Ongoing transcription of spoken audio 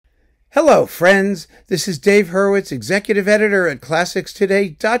Hello, friends. This is Dave Hurwitz, executive editor at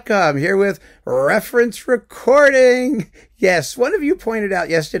ClassicsToday.com, here with reference recording. Yes, one of you pointed out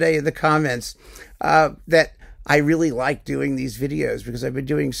yesterday in the comments that I really like doing these videos because I've been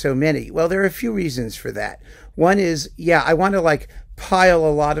doing so many. Well, there are a few reasons for that. One is, I want to pile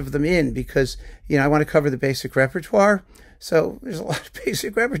a lot of them in because, I want to cover the basic repertoire. So there's a lot of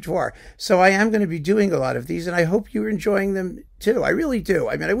basic repertoire. So I am going to be doing a lot of these, and I hope you're enjoying them too. I really do.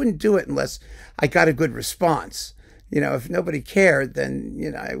 I mean, I wouldn't do it unless I got a good response. If nobody cared,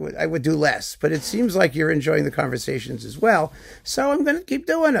 then, I would do less. But it seems like you're enjoying the conversations as well. So I'm going to keep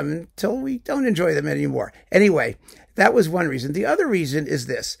doing them until we don't enjoy them anymore. Anyway, that was one reason. The other reason is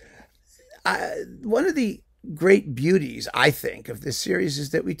this. One of the great beauties, I think, of this series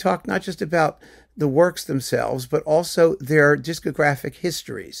is that we talk not just about the works themselves, but also their discographic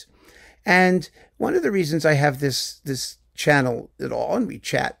histories. And one of the reasons I have this channel at all, and we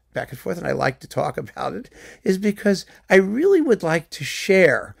chat back and forth, and I like to talk about it, is because I really would like to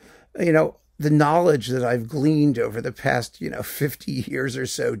share, the knowledge that I've gleaned over the past, 50 years or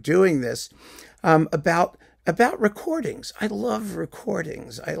so doing this, about recordings. I love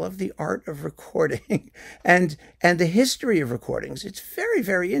recordings. I love the art of recording and the history of recordings. It's very,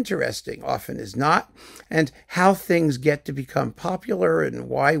 very interesting, often is not, and how things get to become popular and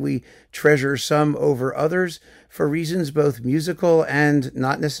why we treasure some over others for reasons both musical and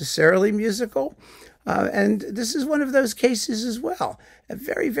not necessarily musical. And this is one of those cases as well. A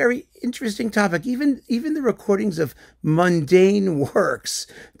very, very interesting topic. Even the recordings of mundane works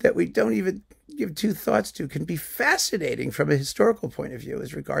that we don't even give two thoughts to can be fascinating from a historical point of view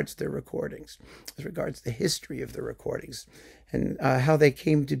as regards their recordings, as regards the history of the recordings and how they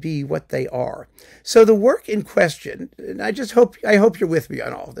came to be what they are. So the work in question, and I hope you're with me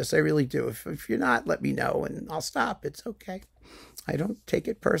on all of this. I really do. If you're not, let me know and I'll stop. It's okay. I don't take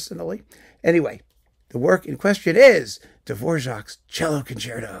it personally. Anyway, the work in question is Dvořák's Cello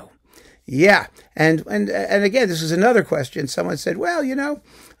Concerto. Yeah, and again, this is another question. Someone said, well,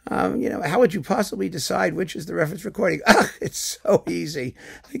 how would you possibly decide which is the reference recording? It's so easy.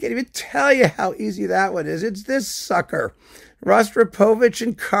 I can't even tell you how easy that one is. It's this sucker, Rostropovich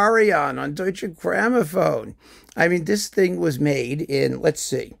and Karajan on Deutsche Grammophon. I mean, this thing was made in,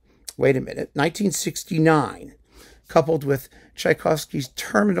 1969, coupled with Tchaikovsky's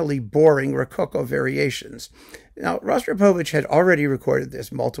terminally boring Rococo variations. Now, Rostropovich had already recorded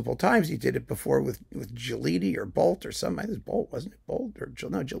this multiple times. He did it before with Giulini or Bolt or something. I think it was Bolt, wasn't it? Bolt or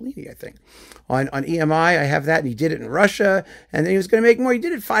Giulini, I think. On EMI, I have that, and he did it in Russia, and then he was going to make more. He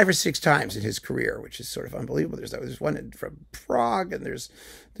did it 5 or 6 times in his career, which is sort of unbelievable. There's one from Prague, and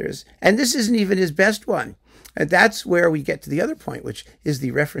and this isn't even his best one. And that's where we get to the other point, which is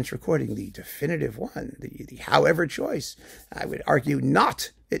the reference recording, the definitive one, the however choice. I would argue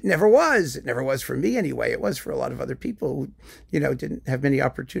not. It never was. It never was for me anyway. It was for a lot of other people who, didn't have many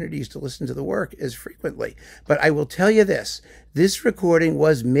opportunities to listen to the work as frequently. But I will tell you this recording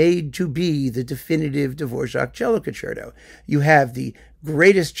was made to be the definitive Dvořák Cello Concerto. You have the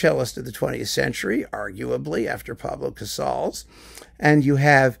greatest cellist of the 20th century, arguably, after Pablo Casals, and you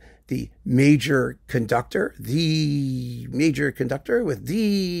have the major conductor with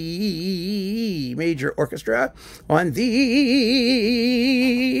the major orchestra on the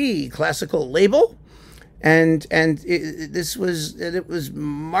classical label, and it was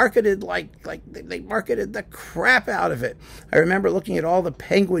marketed like they marketed the crap out of it. I remember looking at all the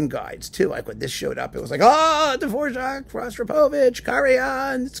Penguin guides too. Like when this showed up, it was like, Dvořák, Rostropovich,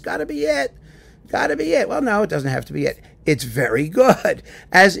 Karajan, it's got to be it. Gotta be it. Well, no, it doesn't have to be it. It's very good,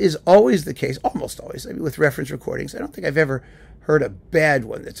 as is always the case, almost always, with reference recordings. I don't think I've ever heard a bad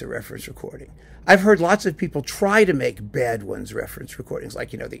one that's a reference recording. I've heard lots of people try to make bad ones reference recordings,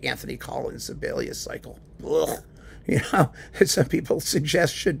 like, the Anthony Collins Sibelius cycle. Ugh. That some people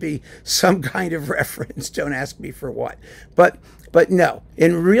suggest should be some kind of reference. Don't ask me for what. But no,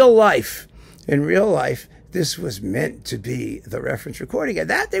 in real life, this was meant to be the reference recording, and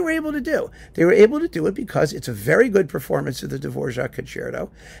that they were able to do. They were able to do it because it's a very good performance of the Dvořák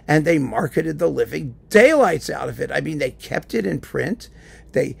Concerto, and they marketed the living daylights out of it. I mean, they kept it in print.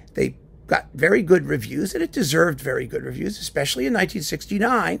 They got very good reviews, and it deserved very good reviews, especially in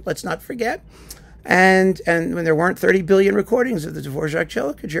 1969, let's not forget. And when there weren't 30 billion recordings of the Dvořák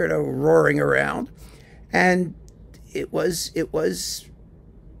Cello Concerto roaring around. And it was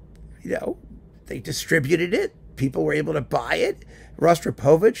they distributed it. People were able to buy it.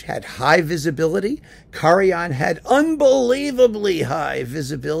 Rostropovich had high visibility. Karajan had unbelievably high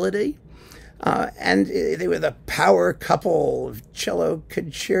visibility. And they were the power couple of cello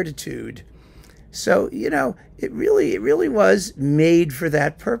concertitude. So, it really was made for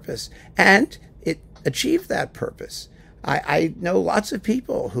that purpose. And it achieved that purpose. I know lots of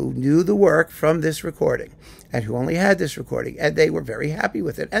people who knew the work from this recording and who only had this recording, and they were very happy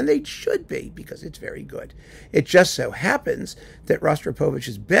with it, and they should be, because it's very good. It just so happens that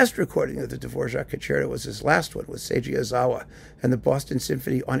Rostropovich's best recording of the Dvořák Concerto was his last one, with Seiji Ozawa and the Boston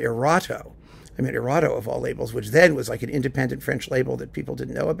Symphony on Erato. I mean, Erato, of all labels, which then was like an independent French label that people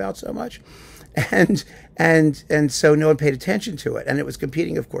didn't know about so much. And so no one paid attention to it. And it was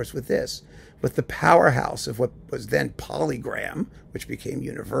competing, of course, with this, with the powerhouse of what was then Polygram, which became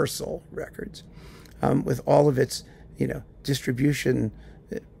Universal Records, with all of its, distribution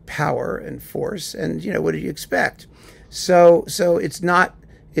power and force. And, what do you expect? So it's not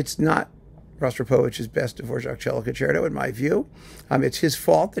Rostropovich's best Dvořák cello concerto, in my view. It's his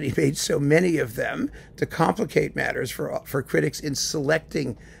fault that he made so many of them to complicate matters for critics in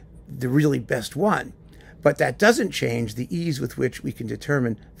selecting the really best one. But that doesn't change the ease with which we can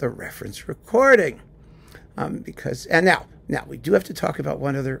determine the reference recording. Now we do have to talk about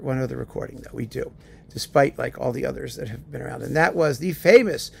one other recording, though. We do, despite like all the others that have been around, and that was the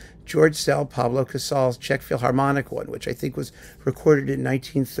famous George Szell, Pablo Casals Czech Philharmonic one, which I think was recorded in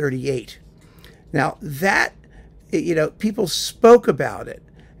 1938. Now that, people spoke about it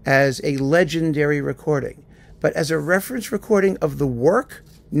as a legendary recording, but as a reference recording of the work,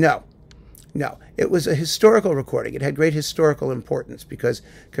 no. It was a historical recording. It had great historical importance because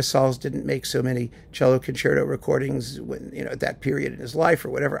Casals didn't make so many cello concerto recordings when, at that period in his life or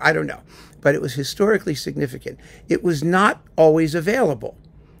whatever. I don't know. But it was historically significant. It was not always available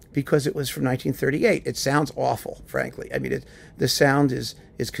because it was from 1938. It sounds awful, frankly. I mean, the sound is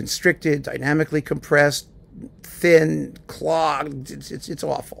constricted, dynamically compressed, thin, clogged. It's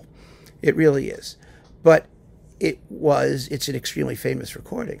awful. It really is. But it's an extremely famous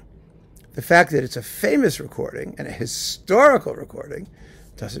recording. The fact that it's a famous recording and a historical recording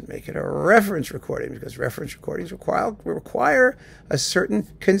doesn't make it a reference recording, because reference recordings require a certain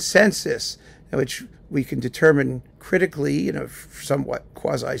consensus, which we can determine critically in a somewhat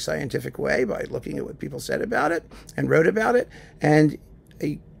quasi-scientific way by looking at what people said about it and wrote about it, and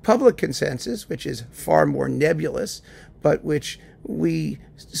a public consensus, which is far more nebulous, but which we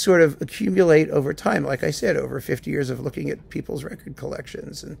sort of accumulate over time. Like I said, over 50 years of looking at people's record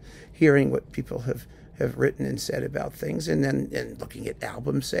collections and hearing what people have written and said about things, and then looking at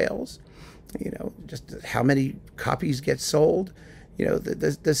album sales, just how many copies get sold.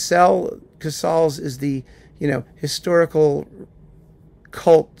 The Szell Casals is the, historical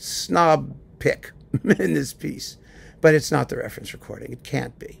cult snob pick in this piece, but it's not the reference recording. It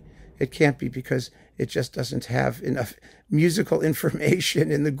can't be. It can't be because it just doesn't have enough musical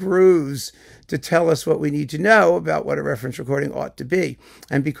information in the grooves to tell us what we need to know about what a reference recording ought to be.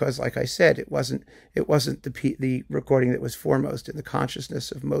 And because, like I said, it wasn't the recording that was foremost in the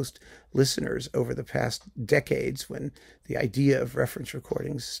consciousness of most listeners over the past decades, when the idea of reference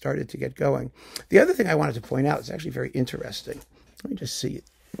recordings started to get going. The other thing I wanted to point out is actually very interesting. Let me just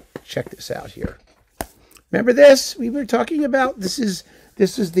check this out here. Remember this? We were talking about this is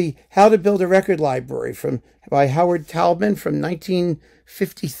the How to Build a Record Library by Howard Taubman from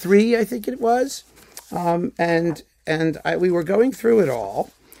 1953, I think it was. We were going through it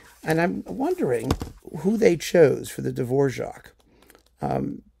all, and I'm wondering who they chose for the Dvořák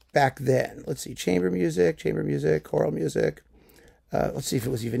back then. Let's see, chamber music, choral music. Let's see if it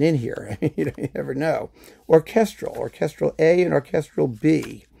was even in here. You never know. Orchestral A and orchestral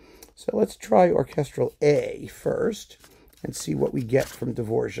B. So let's try orchestral A first and see what we get from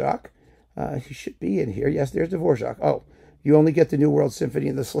Dvořák. He should be in here. Yes, there's Dvořák. Oh, you only get the New World Symphony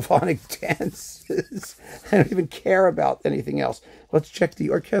and the Slavonic dances. I don't even care about anything else. Let's check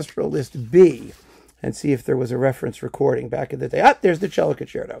the orchestral list B and see if there was a reference recording back in the day. There's the Cello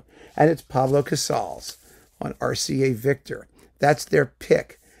Concerto. And it's Pablo Casals on RCA Victor. That's their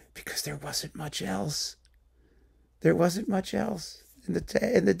pick, because there wasn't much else. There wasn't much else in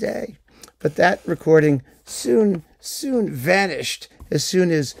the day. But that recording soon vanished as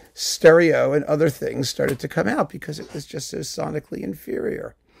soon as stereo and other things started to come out, because it was just so sonically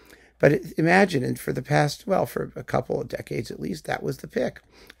inferior. But imagine, and for a couple of decades at least, that was the pick.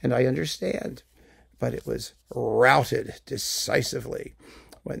 And I understand. But it was routed decisively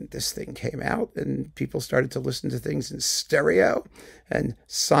when this thing came out and people started to listen to things in stereo and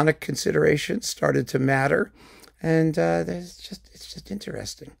sonic considerations started to matter. And it's just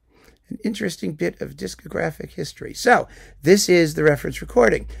interesting. An interesting bit of discographic history. So this is the reference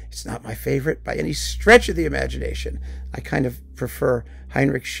recording. It's not my favorite by any stretch of the imagination. I kind of prefer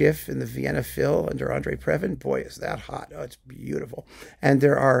Heinrich Schiff in the Vienna Phil under Andre Previn. Boy, is that hot. Oh, it's beautiful. And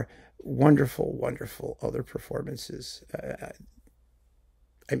there are wonderful, wonderful other performances.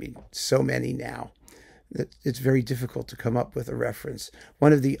 I mean, so many now that it's very difficult to come up with a reference.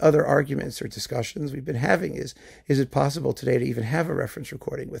 One of the other arguments or discussions we've been having is it possible today to even have a reference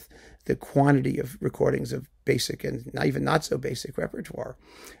recording with the quantity of recordings of basic and not so basic repertoire?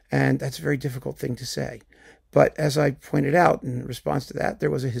 And that's a very difficult thing to say. But as I pointed out in response to that,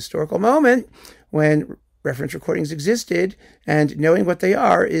 there was a historical moment when reference recordings existed, and knowing what they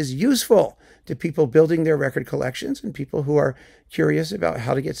are is useful to people building their record collections and people who are curious about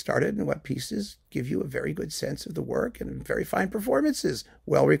how to get started and what pieces give you a very good sense of the work and very fine performances,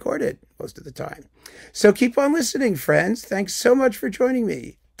 well recorded most of the time. So keep on listening, friends. Thanks so much for joining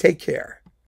me. Take care.